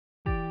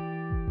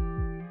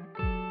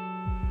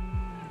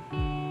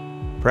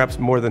Perhaps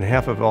more than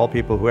half of all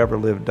people who ever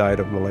lived died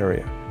of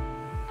malaria.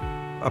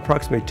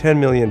 Approximately 10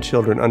 million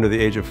children under the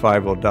age of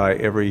 5 will die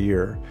every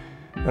year,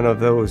 and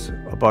of those,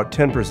 about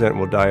 10%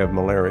 will die of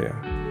malaria.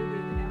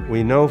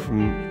 We know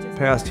from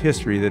past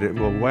history that it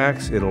will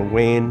wax, it'll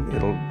wane,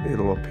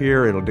 it'll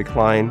appear, it'll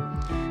decline,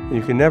 and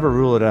you can never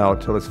rule it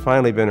out till it's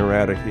finally been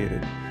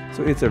eradicated.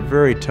 So it's a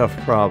very tough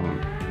problem.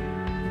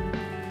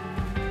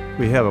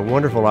 We have a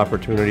wonderful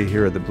opportunity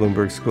here at the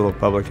Bloomberg School of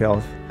Public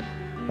Health.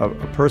 A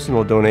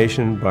personal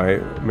donation by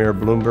Mayor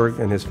Bloomberg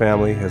and his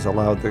family has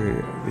allowed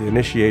the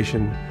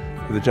initiation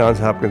of the Johns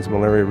Hopkins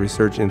Malaria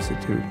Research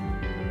Institute.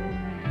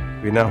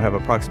 We now have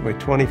approximately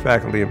 20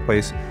 faculty in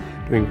place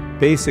doing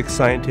basic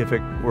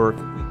scientific work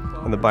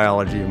on the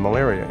biology of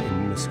malaria,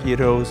 in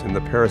mosquitoes, in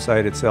the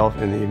parasite itself,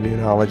 in the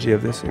immunology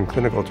of this, in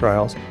clinical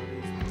trials.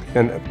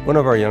 And one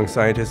of our young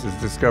scientists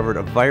has discovered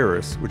a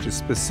virus which is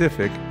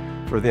specific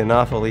for the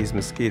Anopheles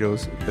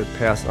mosquitoes that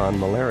pass on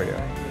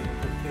malaria.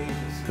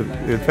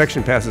 The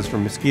infection passes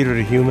from mosquito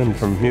to human,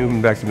 from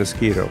human back to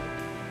mosquito.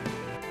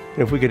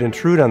 And if we could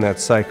intrude on that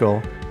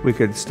cycle, we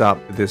could stop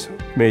this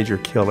major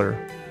killer.